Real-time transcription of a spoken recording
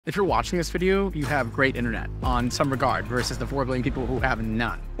If you're watching this video, you have great internet on some regard versus the 4 billion people who have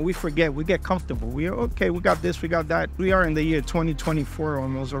none. We forget, we get comfortable. We are, okay, we got this, we got that. We are in the year 2024,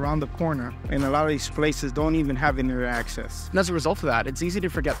 almost around the corner, and a lot of these places don't even have internet access. And as a result of that, it's easy to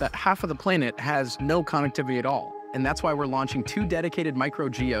forget that half of the planet has no connectivity at all. And that's why we're launching 2 dedicated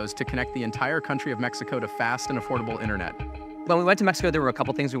MicroGEOs to connect the entire country of Mexico to fast and affordable internet. When we went to Mexico, there were a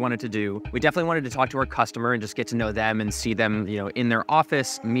couple things we wanted to do. We definitely wanted to talk to our customer and just get to know them and see them, in their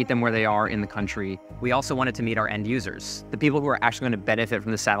office, meet them where they are in the country. We also wanted to meet our end users, the people who are actually going to benefit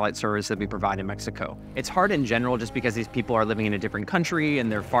from the satellite service that we provide in Mexico. It's hard in general just because these people are living in a different country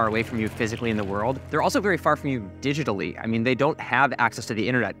and they're far away from you physically in the world. They're also very far from you digitally. I mean, they don't have access to the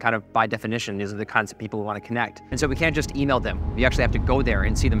internet, kind of by definition. These are the kinds of people who want to connect. And so we can't just email them. You actually have to go there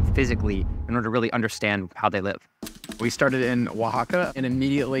and see them physically in order to really understand how they live. We started in Oaxaca and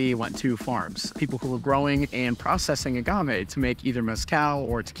immediately went to farms, people who were growing and processing agave to make either mezcal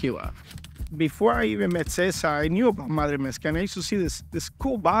or tequila. Before I even met Cesar, I knew about Madre Mezcal, and I used to see this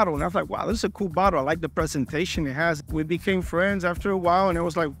cool bottle, and I was like, wow, this is a cool bottle. I like the presentation it has. We became friends after a while, and it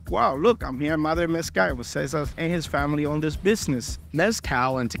was like, wow, look, I'm here at Madre Mezcal with Cesar and his family own this business.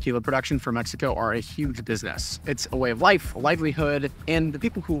 Mezcal and tequila production for Mexico are a huge business. It's a way of life, a livelihood, and the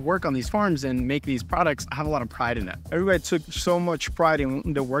people who work on these farms and make these products have a lot of pride in it. Everybody took so much pride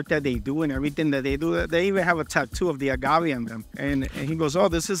in the work that they do and everything that they do. They even have a tattoo of the agave on them. And he goes, oh,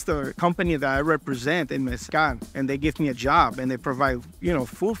 this is the company that I represent in Mezcal, and they give me a job and they provide,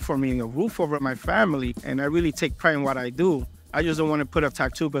 food for me and a roof over my family. And I really take pride in what I do. I just don't want to put a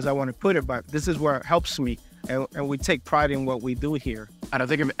tattoo because I want to put it, but this is where it helps me. And we take pride in what we do here. I don't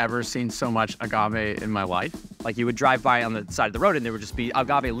think I've ever seen so much agave in my life. Like you would drive by on the side of the road and there would just be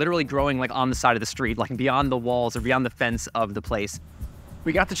agave literally growing like on the side of the street, like beyond the walls or beyond the fence of the place.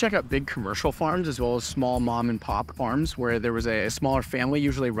 We got to check out big commercial farms as well as small mom and pop farms where there was a smaller family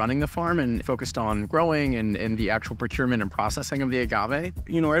usually running the farm and focused on growing and the actual procurement and processing of the agave.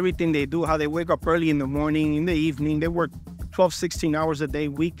 Everything they do, how they wake up early in the morning, in the evening, they work 12, 16 hours a day,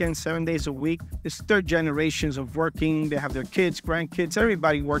 weekends, 7 days a week. It's third generations of working. They have their kids, grandkids,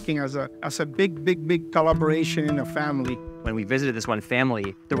 everybody working as a big collaboration in a family. When we visited this one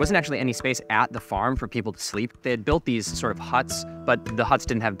family, there wasn't actually any space at the farm for people to sleep. They had built these sort of huts, but the huts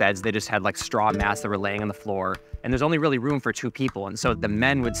didn't have beds. They just had like straw mats that were laying on the floor. And there's only really room for 2 people. And so the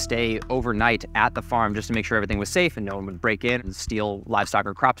men would stay overnight at the farm just to make sure everything was safe and no one would break in and steal livestock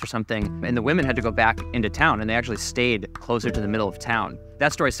or crops or something. And the women had to go back into town, and they actually stayed closer to the middle of town.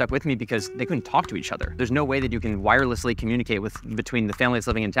 That story stuck with me because they couldn't talk to each other. There's no way that you can wirelessly communicate between the family that's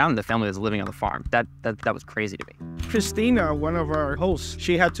living in town and the family that's living on the farm. That was crazy to me. Christina, one of our hosts,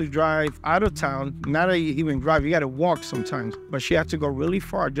 she had to drive out of town. Not even drive, you got to walk sometimes. But she had to go really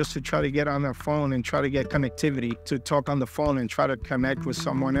far just to try to get on her phone and try to get connectivity to talk on the phone and try to connect with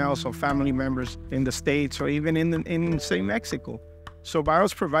someone else or family members in the States or even in say, Mexico. So by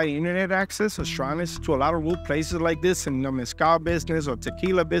us providing internet access, astronomers, to a lot of rural places like this in the mezcal business or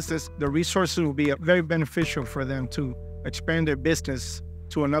tequila business, the resources will be very beneficial for them to expand their business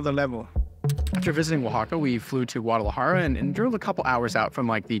to another level. After visiting Oaxaca, we flew to Guadalajara and drove a couple hours out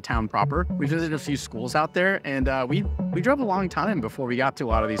from the town proper. We visited a few schools out there, and we drove a long time before we got to a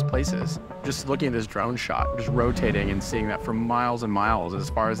lot of these places. Just looking at this drone shot, just rotating and seeing that for miles and miles,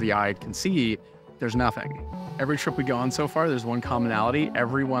 as far as the eye can see, there's nothing. Every trip we go on so far, there's one commonality.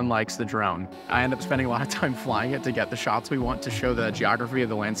 Everyone likes the drone. I end up spending a lot of time flying it to get the shots we want to show the geography of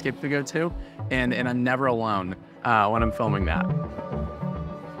the landscape we go to, and I'm never alone when I'm filming that.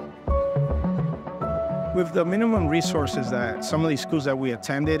 With the minimum resources that some of these schools that we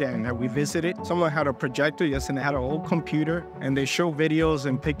attended and that we visited, someone had a projector, yes, and they had an old computer, and they show videos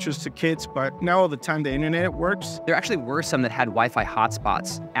and pictures to kids, but now all the time the internet works. There actually were some that had Wi-Fi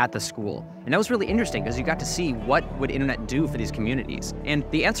hotspots at the school. And that was really interesting because you got to see what would internet do for these communities. And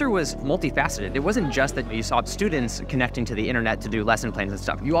the answer was multifaceted. It wasn't just that you saw students connecting to the internet to do lesson plans and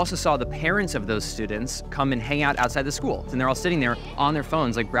stuff. You also saw the parents of those students come and hang out outside the school. And they're all sitting there on their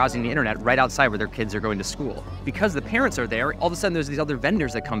phones, like browsing the internet right outside where their kids are going to school. Because the parents are there, all of a sudden there's these other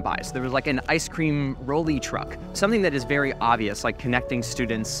vendors that come by. So there was like an ice cream rolly truck, something that is very obvious, like connecting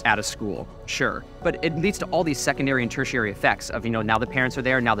students at a school, sure. But it leads to all these secondary and tertiary effects of, now the parents are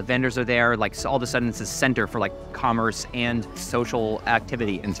there, now the vendors are there, like so all of a sudden it's a center for like commerce and social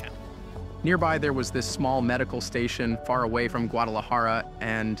activity in town. Nearby, there was this small medical station far away from Guadalajara,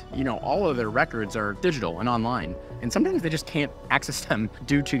 and all of their records are digital and online. And sometimes they just can't access them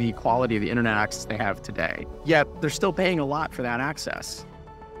due to the quality of the internet access they have today. Yet, they're still paying a lot for that access.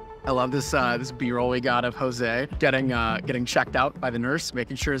 I love this this B-roll we got of Jose getting checked out by the nurse,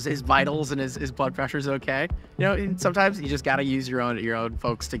 making sure his vitals and his blood pressure is okay. You know, and sometimes you just gotta use your own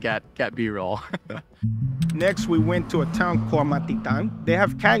folks to get B-roll. Next, we went to a town called Matitan. They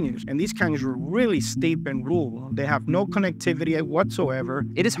have canyons, and these canyons were really steep and rural. They have no connectivity whatsoever.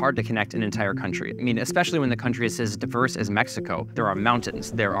 It is hard to connect an entire country. I mean, especially when the country is as diverse as Mexico. There are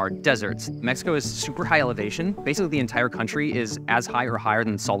mountains, there are deserts. Mexico is super high elevation. Basically, the entire country is as high or higher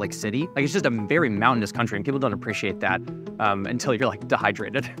than Salt Lake City. Like, it's just a very mountainous country, and people don't appreciate that until you're like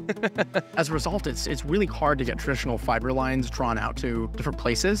dehydrated. As a result, it's really hard to get traditional fiber lines drawn out to different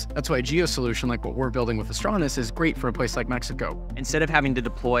places. That's why a geo solution like what we're building with Astronis is great for a place like Mexico. Instead of having to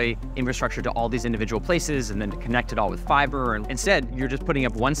deploy infrastructure to all these individual places and then to connect it all with fiber, and instead you're just putting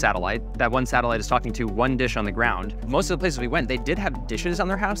up one satellite. That one satellite is talking to one dish on the ground. Most of the places we went, they did have dishes on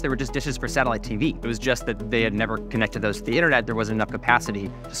their house. They were just dishes for satellite TV. It was just that they had never connected those to the internet. There wasn't enough capacity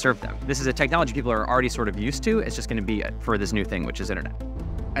to serve them. This is a technology people are already sort of used to. It's just going to be for this new thing, which is internet.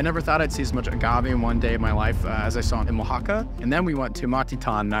 I never thought I'd see as much agave in one day of my life as I saw in Oaxaca. And then we went to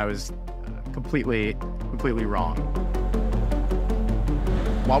Matitan, and I was completely wrong.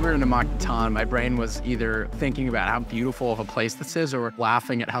 While we were in Matitan, my brain was either thinking about how beautiful of a place this is or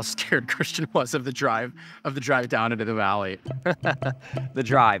laughing at how scared Christian was of the drive down into the valley. The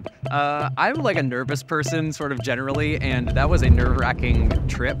drive. I'm like a nervous person sort of generally, and that was a nerve-wracking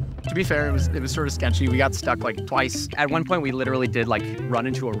trip. To be fair, it was sort of sketchy. We got stuck like twice. At one point, we literally did like run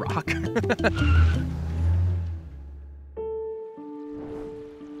into a rock.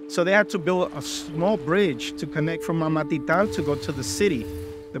 So they had to build a small bridge to connect from Matitan to go to the city.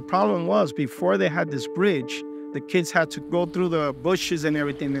 The problem was, before they had this bridge, the kids had to go through the bushes and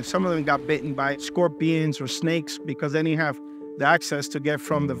everything, and some of them got bitten by scorpions or snakes because they didn't have the access to get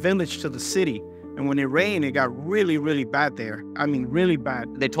from the village to the city. And when it rained, it got really, really bad there. I mean, really bad.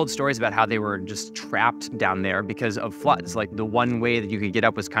 They told stories about how they were just trapped down there because of floods. Like the one way that you could get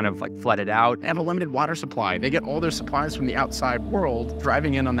up was kind of like flooded out. They have a limited water supply. They get all their supplies from the outside world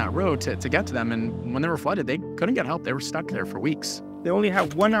driving in on that road to get to them. And when they were flooded, they couldn't get help. They were stuck there for weeks. They only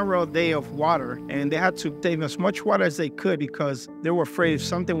had 1 hour a day of water, and they had to save as much water as they could because they were afraid if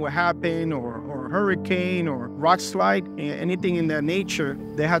something would happen or hurricane or rock slide, anything in that nature,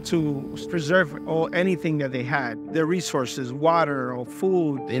 they had to preserve anything that they had, their resources, water or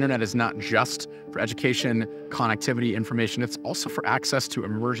food. The internet is not just for education, connectivity, information. It's also for access to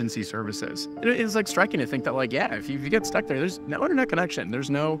emergency services. It's like striking to think that like, yeah, if you get stuck there, there's no internet connection,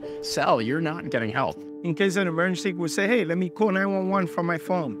 there's no cell, you're not getting help. In case of an emergency, we say, hey, let me call 911 from my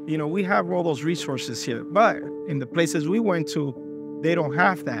phone. You know, we have all those resources here. But in the places we went to, they don't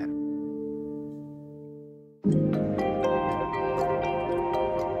have that.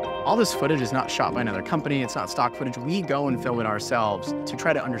 All this footage is not shot by another company. It's not stock footage. We go and film it ourselves to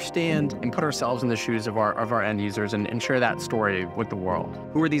try to understand and put ourselves in the shoes of our end users and share that story with the world.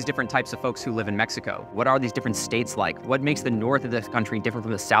 Who are these different types of folks who live in Mexico? What are these different states like? What makes the north of the country different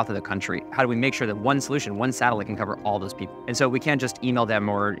from the south of the country? How do we make sure that one solution, one satellite can cover all those people? And so we can't just email them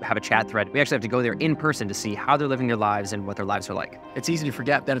or have a chat thread. We actually have to go there in person to see how they're living their lives and what their lives are like. It's easy to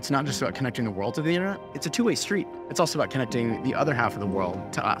forget that it's not just about connecting the world to the internet. It's a two-way street. It's also about connecting the other half of the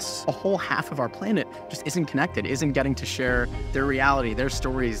world to us. A whole half of our planet just isn't connected, isn't getting to share their reality, their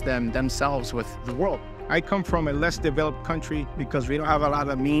stories, themselves with the world. I come from a less developed country because we don't have a lot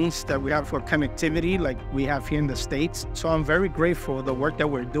of means that we have for connectivity like we have here in the States. So I'm very grateful for the work that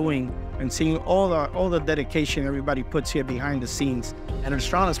we're doing and seeing all the dedication everybody puts here behind the scenes. And at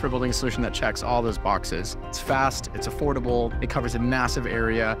Astronis, we're building a solution that checks all those boxes. It's fast, it's affordable, it covers a massive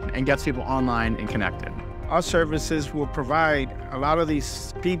area, and gets people online and connected. Our services will provide a lot of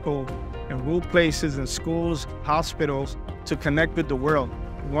these people in rural places and schools, hospitals, to connect with the world.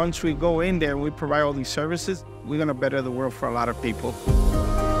 Once we go in there and we provide all these services, we're going to better the world for a lot of people.